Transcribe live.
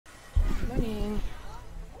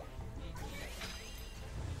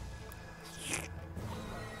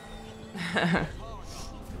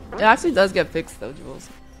It actually does get fixed though, Jules.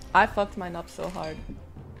 I fucked mine up so hard.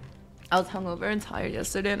 I was hungover and tired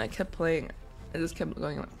yesterday and I kept playing. I just kept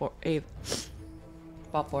going like 8.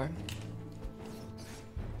 Bot 4.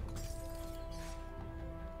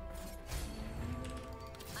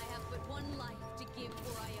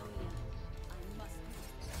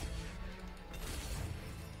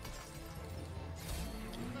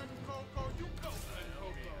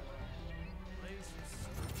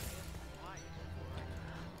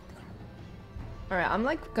 Alright, I'm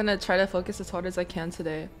like gonna try to focus as hard as I can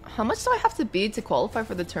today. How much do I have to beat to qualify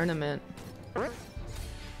for the tournament?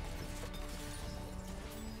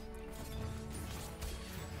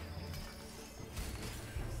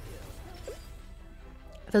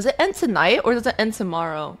 Does it end tonight or does it end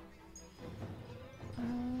tomorrow?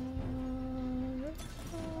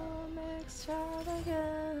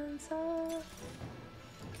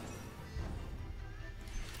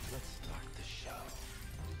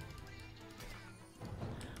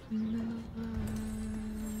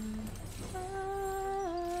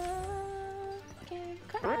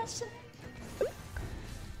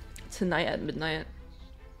 Tonight at midnight.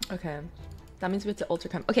 Okay. That means we have to ultra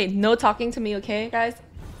climb. Okay, no talking to me, okay, guys?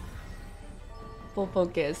 Full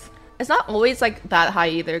focus. It's not always like that high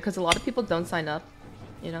either, because a lot of people don't sign up,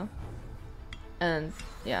 you know? And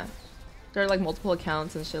yeah. There are like multiple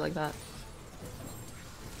accounts and shit like that.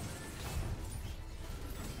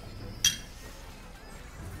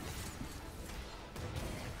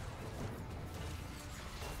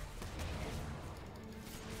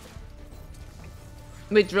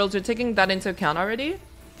 Wait, Drills, you're taking that into account already?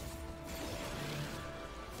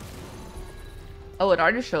 Oh, it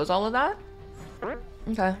already shows all of that?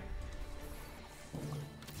 Okay.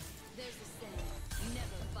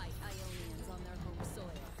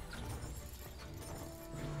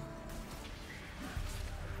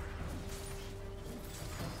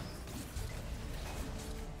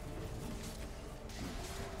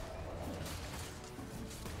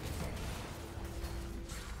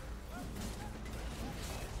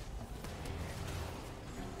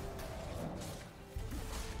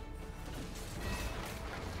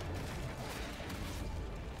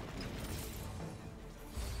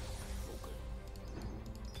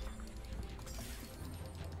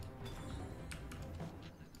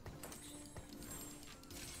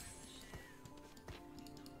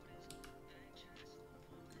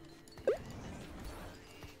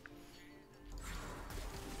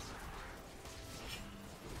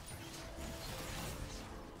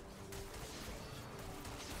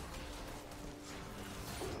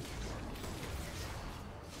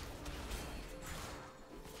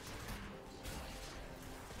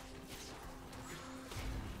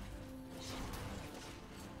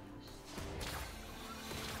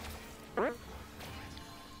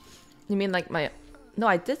 You mean like my... No,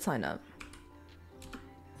 I did sign up.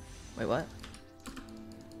 Wait, what?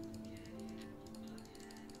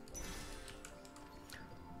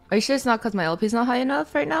 Are you sure it's not because my LP is not high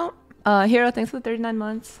enough right now? Hero, thanks for the 39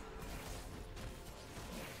 months.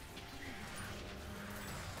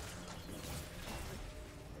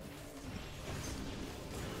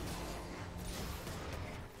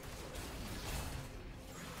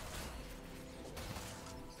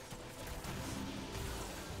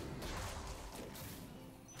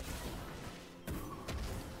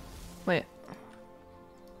 Wait.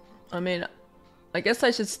 I mean, I guess I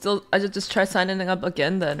should just try signing up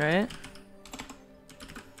again then, right?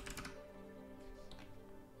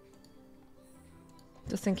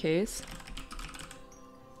 Just in case.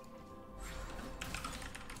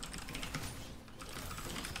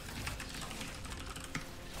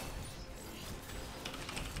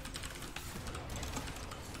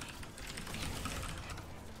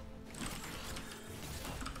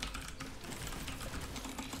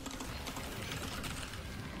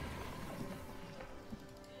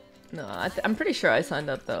 No, I'm pretty sure I signed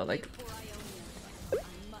up though, like...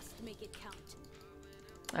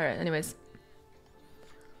 Alright, anyways.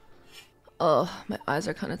 Oh, my eyes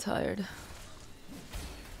are kind of tired.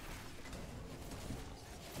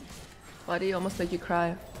 Why do you almost make you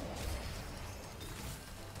cry?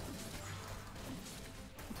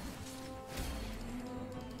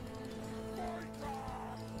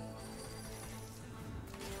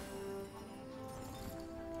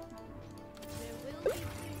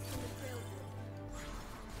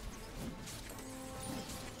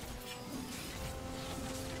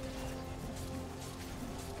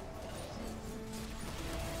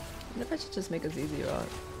 I should just make a ZZ rock.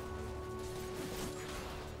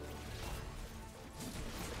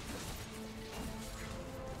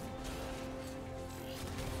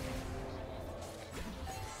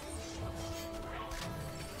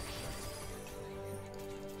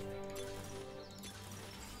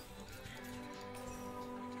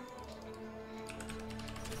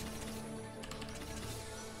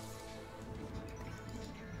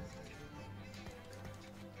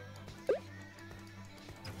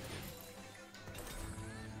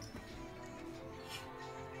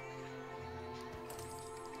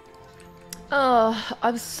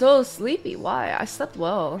 I'm so sleepy. Why? I slept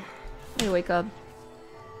well. Let me wake up.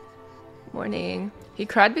 Morning. He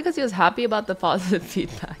cried because he was happy about the positive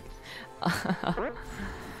feedback.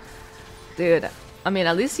 Dude, I mean,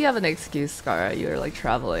 at least you have an excuse, Scar. You're like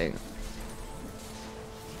traveling.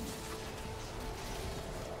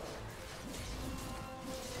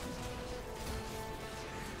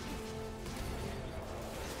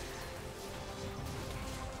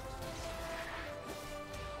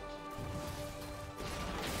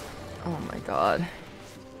 Oh my god.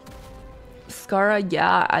 Scara,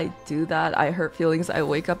 yeah, I do that. I hurt feelings. I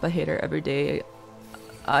wake up a hater every day.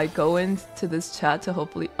 I go into this chat to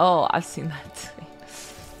hopefully... Oh, I've seen that.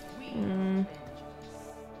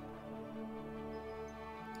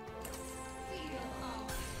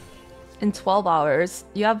 In 12 hours.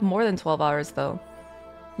 You have more than 12 hours though.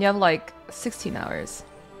 You have like 16 hours.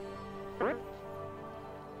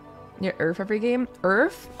 Your Earth every game?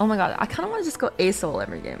 Earth? Oh my god, I kind of want to just go ASOL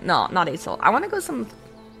every game. No, not ASOL. I want to go some...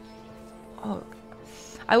 Oh,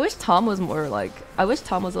 I wish Tom was more like... I wish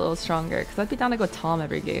Tom was a little stronger, because I'd be down to go Tom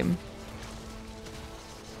every game.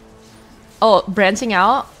 Oh, branching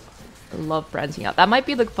out? I love branching out. That might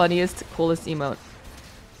be the funniest, coolest emote.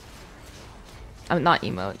 I mean, not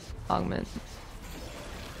emote. Augment.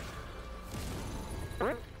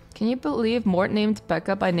 Can you believe Mort named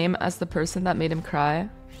Becca by name as the person that made him cry?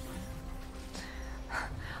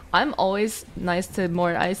 I'm always nice to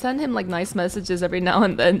Mort. I send him like nice messages every now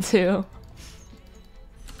and then too.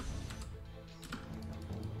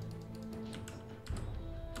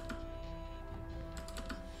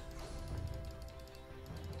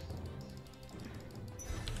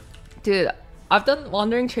 Dude, I've done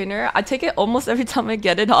Wandering Trainer. I take it almost every time I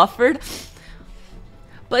get it offered.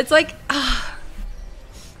 But it's like...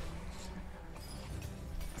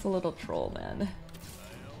 It's a little troll, man.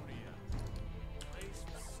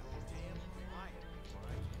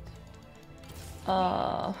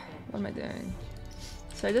 What am I doing?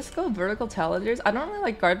 Should I just go vertical challengers? I don't really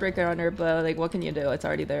like guard breaker on her, but like what can you do? It's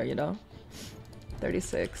already there, you know?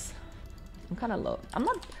 36. I'm kind of low. I'm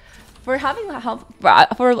not... For having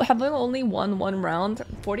only won one round,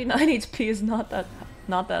 49 HP is not that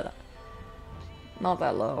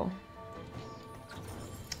low.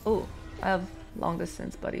 Oh, I have long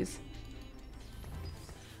distance buddies.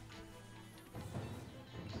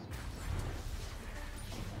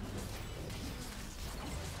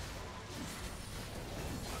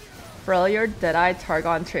 Bro, you're Deadeye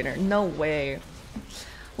Targon trainer. No way.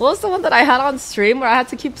 What was the one that I had on stream where I had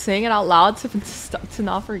to keep saying it out loud to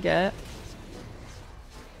not forget?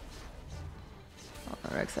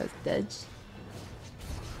 Oh, Rex has dead.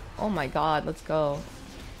 Oh my god, let's go.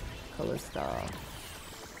 Kalista.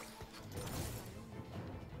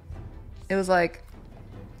 It was like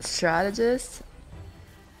strategist.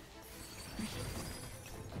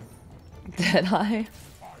 Deadeye.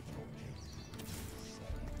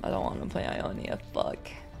 I don't want to play Ionia, fuck.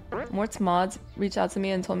 Mort's mods reached out to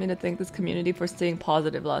me and told me to thank this community for staying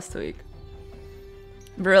positive last week.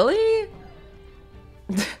 Really?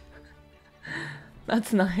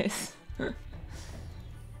 That's nice.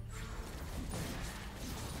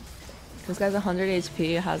 This guy's 100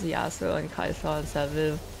 HP, has Yasuo and Kaisa and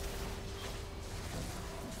Sevu.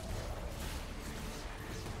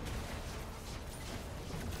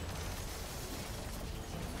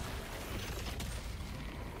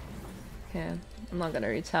 Okay, I'm not gonna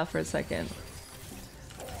reach out for a second.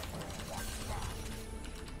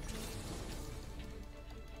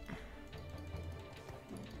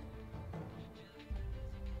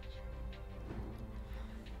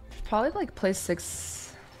 Probably like play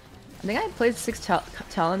 6. I think I played 6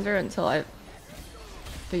 challenger until I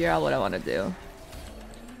figure out what I want to do.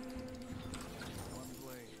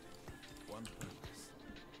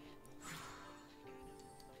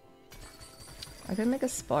 I could make a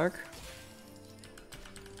spark.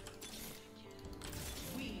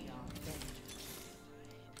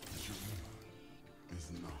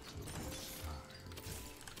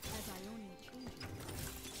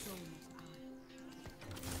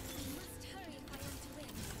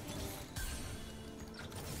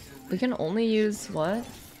 We can only use what?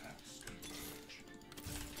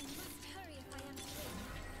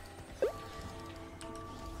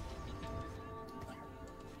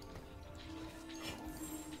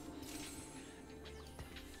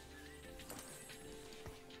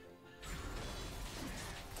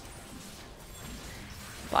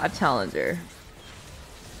 Bot challenger.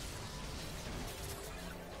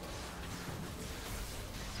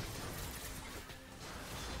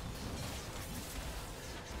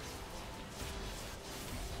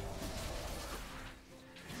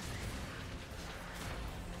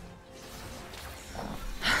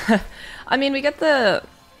 I mean, we get the...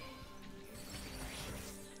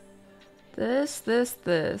 This.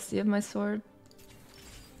 You have my sword?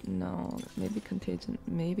 No, maybe Contagion.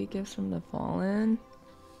 Maybe Gifts from the Fallen.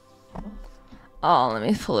 Oh, let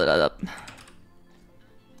me pull it up.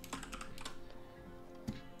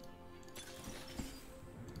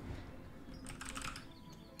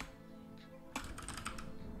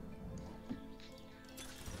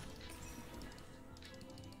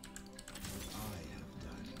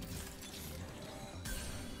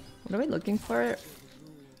 What are we looking for?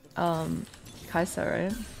 Kaisa,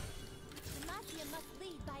 right?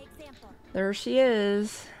 There she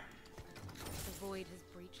is. The void has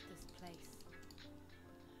breached this place.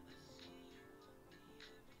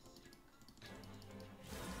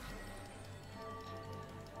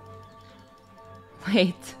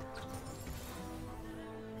 Wait.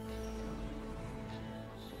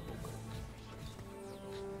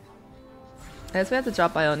 I guess we have to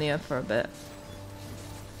drop Ionia for a bit.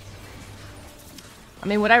 I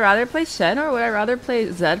mean, would I rather play Shen or would I rather play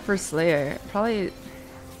Zed for Slayer? Probably...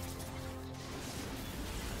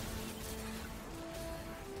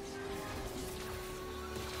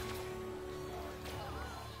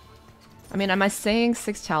 I mean, am I saying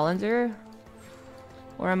 6 Challenger?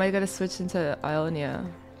 Or am I gonna switch into Ionia?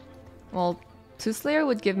 Well, 2 Slayer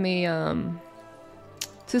would give me, 2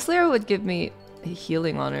 Slayer would give me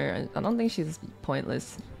healing on her. I don't think she's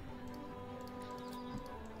pointless.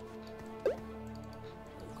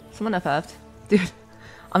 Someone FF'd. Dude,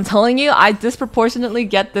 I'm telling you, I disproportionately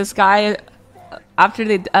get this guy after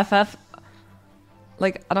they FF.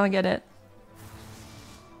 Like, I don't get it.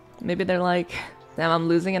 Maybe they're like, damn, I'm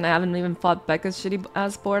losing and I haven't even fought Becca's shitty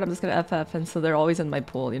ass board. I'm just gonna FF, and so they're always in my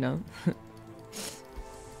pool, you know?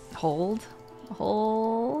 Hold.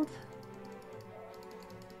 Hold.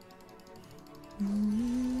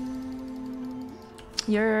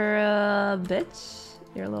 You're a bitch.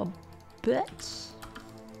 You're a little bitch.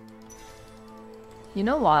 You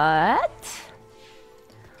know what?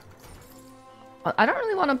 I don't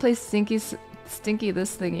really want to play Stinky this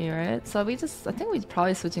thingy, right? So I think we're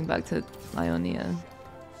probably switching back to Ionia.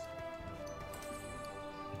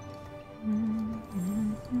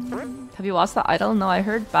 Have you watched The Idol? No, I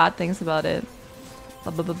heard bad things about it.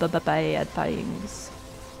 Bad things.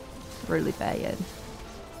 Really bad.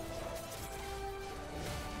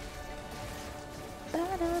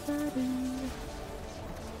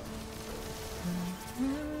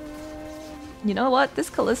 You know what? This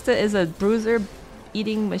Kalista is a bruiser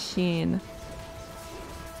eating machine.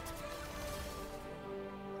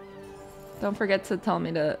 Don't forget to tell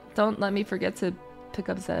me to... Don't let me forget to pick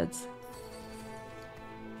up Zeds.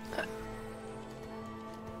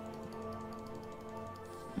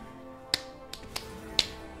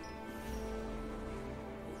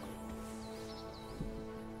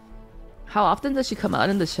 How often does she come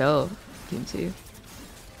out in the show, Kimchi?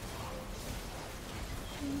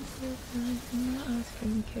 Ice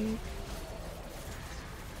cream cake.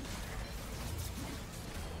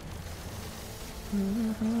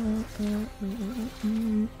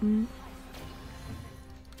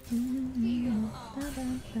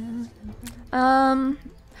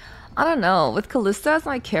 I don't know. With Kalista as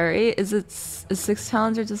my carry, is 6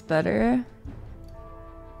 Challenger just better?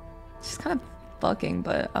 She's kind of fucking,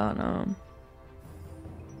 but I don't know.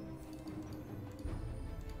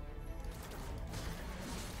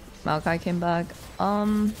 Maokai came back.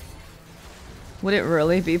 Would it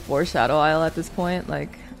really be for Shadow Isle at this point?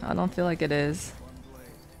 Like, I don't feel like it is.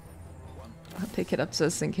 I'll pick it up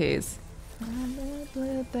just in case.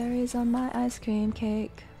 Blueberries on my ice cream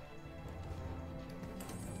cake.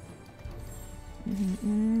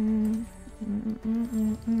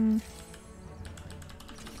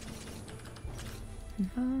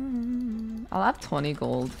 I'll have 20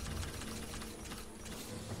 gold.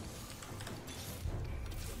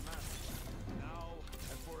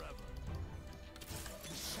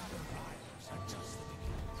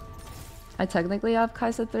 I technically have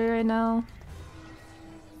Kaisa 3 right now.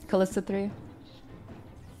 Kalista 3.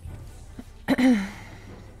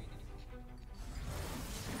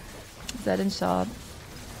 Zed in shop.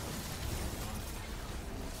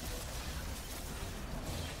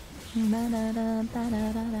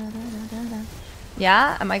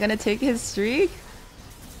 Yeah? Am I gonna take his streak?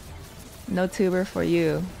 No tuber for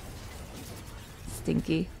you.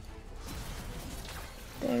 Stinky.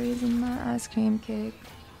 Berries in my ice cream cake.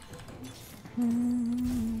 I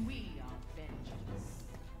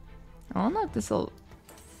don't know if this will...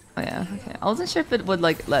 Oh yeah, okay. I wasn't sure if it would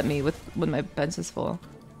like let me with when my bench is full.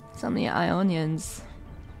 So many Ionians.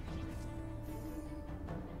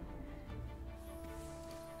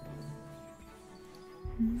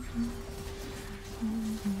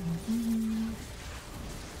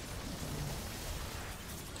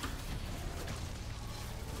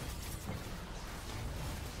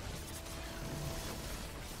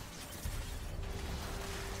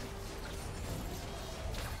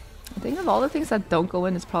 I think of all the things that don't go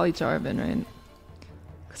in, it's probably Jarvan, right?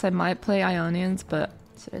 Because I might play Ionians, but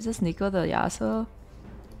should I just Neeko the Yasuo?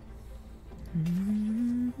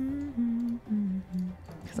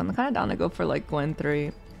 Because I'm kind of down to go for like Gwen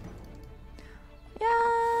 3. Yeah.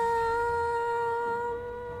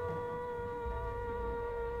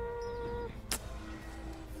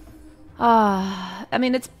 I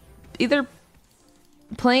mean, it's either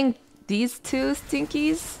playing these two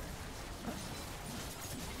stinkies.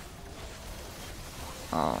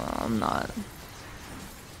 Oh, I'm not.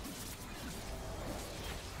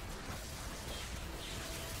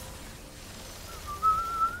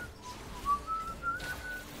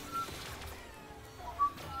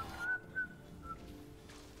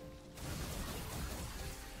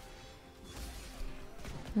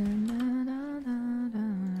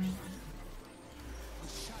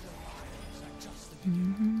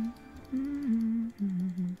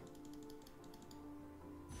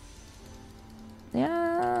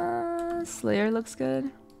 Yeah, Slayer looks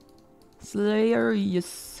good. Slayer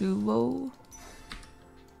Yasuo.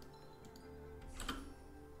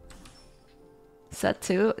 Set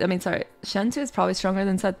 2? I mean, sorry. Shen 2 is probably stronger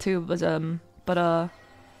than Set 2, but I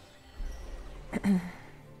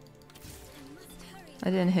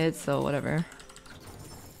didn't hit, so whatever.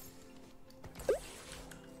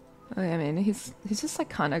 Okay, I mean, he's just like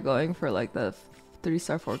kind of going for like the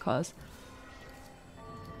 3-star 4 cost.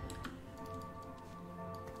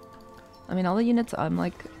 I mean, all the units I'm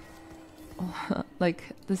like, like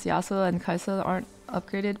this Yasuo and Kaisa aren't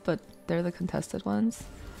upgraded, but they're the contested ones.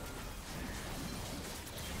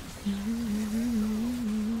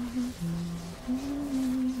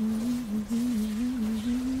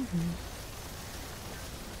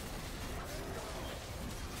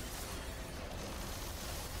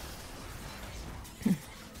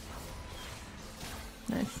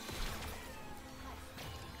 Nice.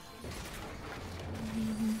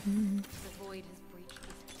 The void has breached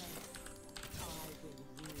this place. I will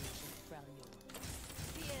rule the Freljord.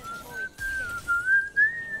 Fear the void state.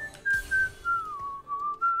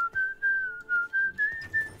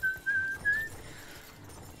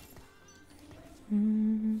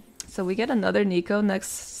 So we get another Neeko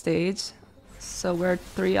next stage. So we're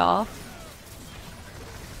 3 off.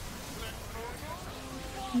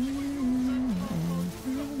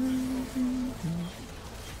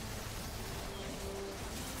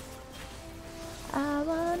 I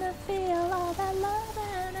wanna feel all that love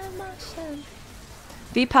and emotion.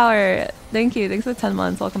 V-Power, thank you. Thanks for 10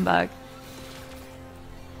 months. Welcome back.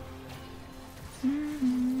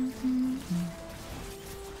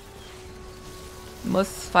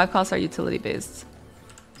 Most 5 costs are utility based.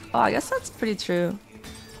 Oh, I guess that's pretty true.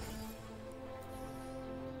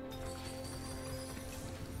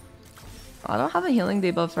 I don't have a healing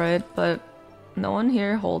debuff, right? But no one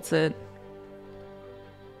here holds it.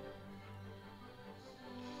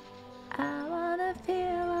 I wanna feel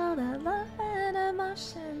all the love and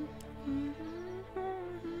emotion.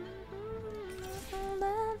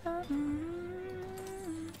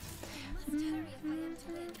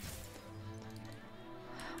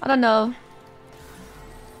 I don't know.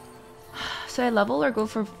 Should I level or go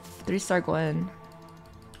for 3-star Gwen?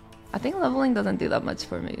 I think leveling doesn't do that much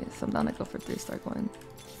for me, so I'm down to go for 3-star Gwen.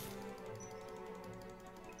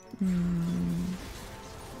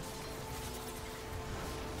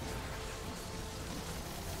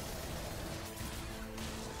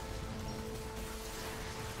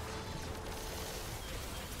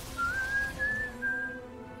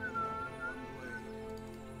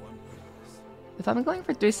 If I'm going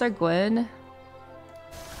for 3-star Gwen,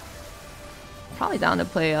 probably down to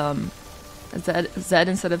play Zed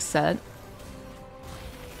instead of Set.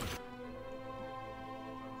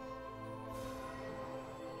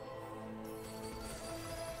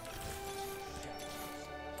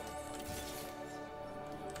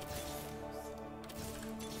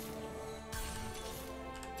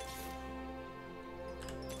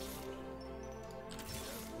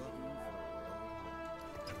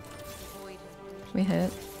 We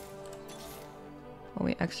hit. Oh,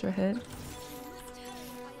 we extra hit.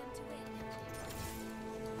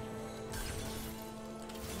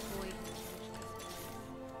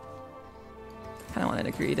 Kinda wanted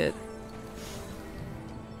to greet it.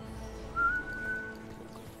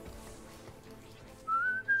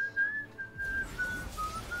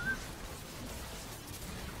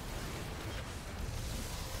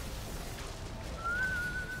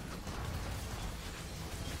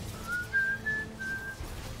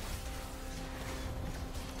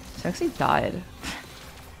 She actually died.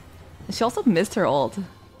 She also missed her ult.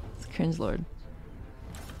 It's cringe lord.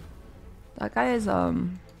 That guy is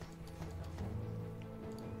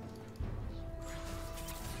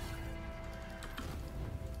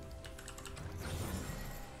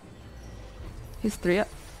he's 3.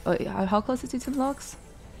 Oh, yeah. How close is he to blocks?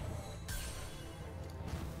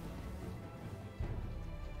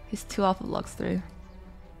 He's 2 off of Lux 3.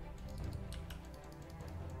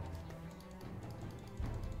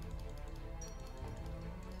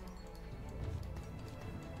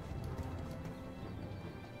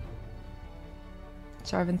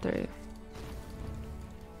 Jarvan 3.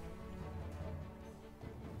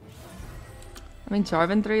 I mean,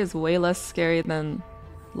 Jarvan 3 is way less scary than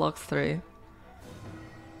Lux 3.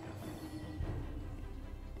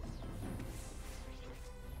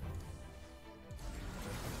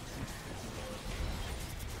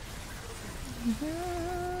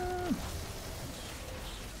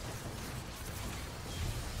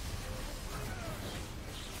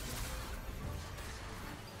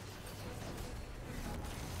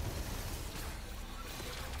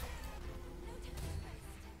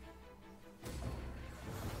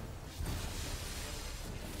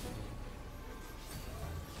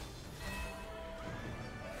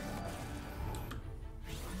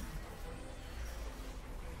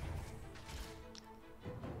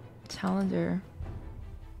 Challenger.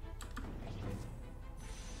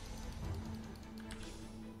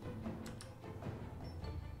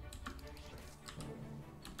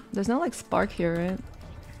 There's no like spark here, right?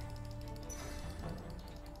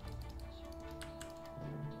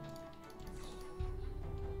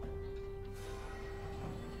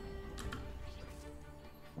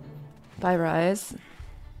 Bye, Rise.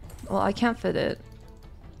 Well, I can't fit it.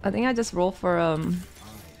 I think I just roll for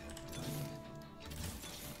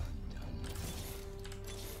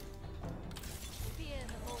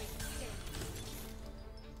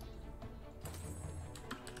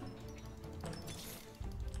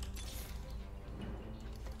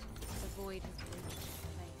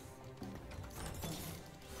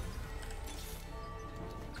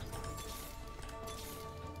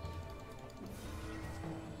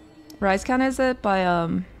Rise count is it by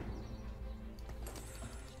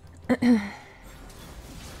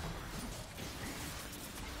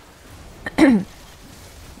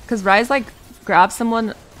because Rise like grabs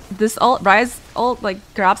someone. This ult, Rise ult like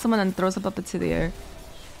grabs someone and throws them up into the air.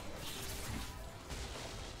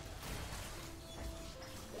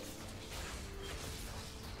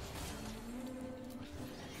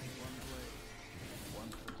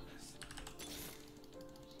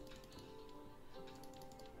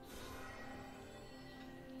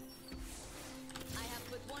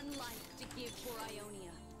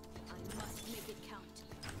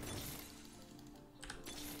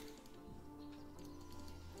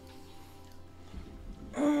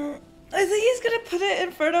 I think he's gonna put it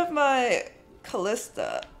in front of my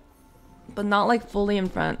Kalista, but not like fully in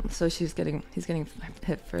front. So he's getting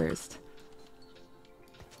hit first.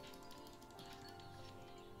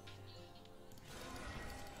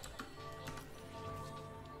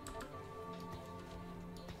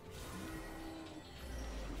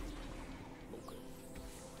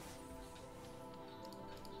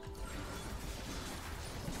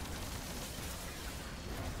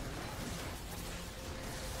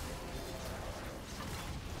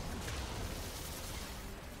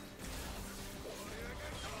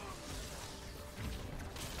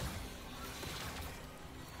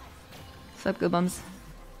 What's up, good bums?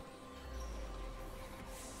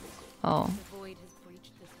 Oh.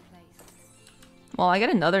 Well, I get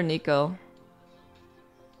another Neeko.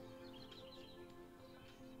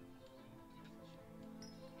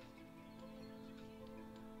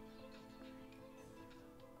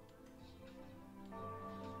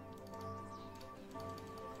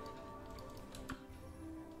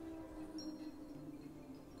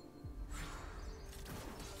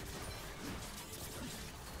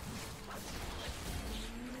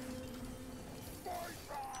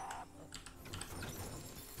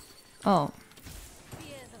 Oh.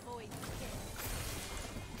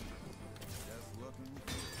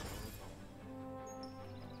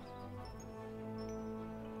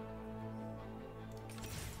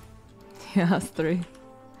 Yeah, that's 3.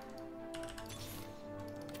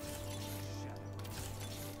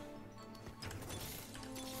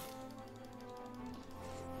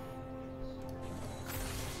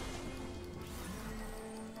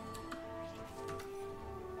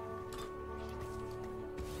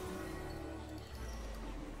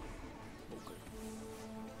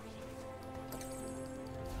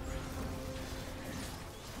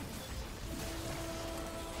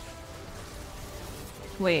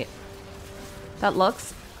 Wait. That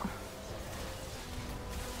looks...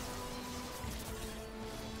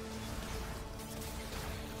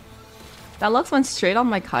 That looks went straight on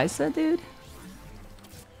my Kaisa, dude.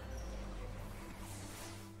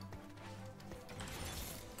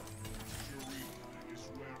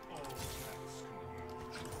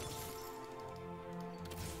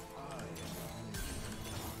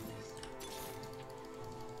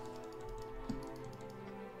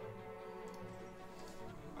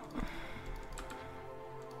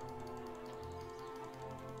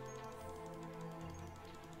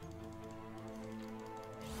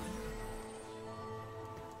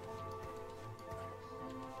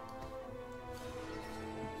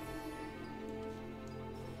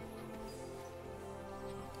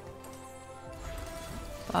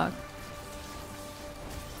 Fuck.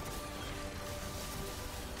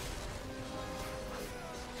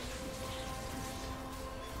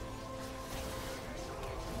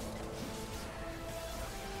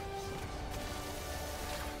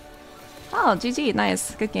 Oh, GG,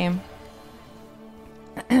 nice, good game.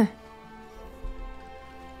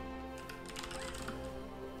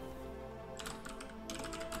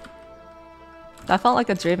 That felt like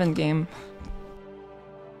a Draven game.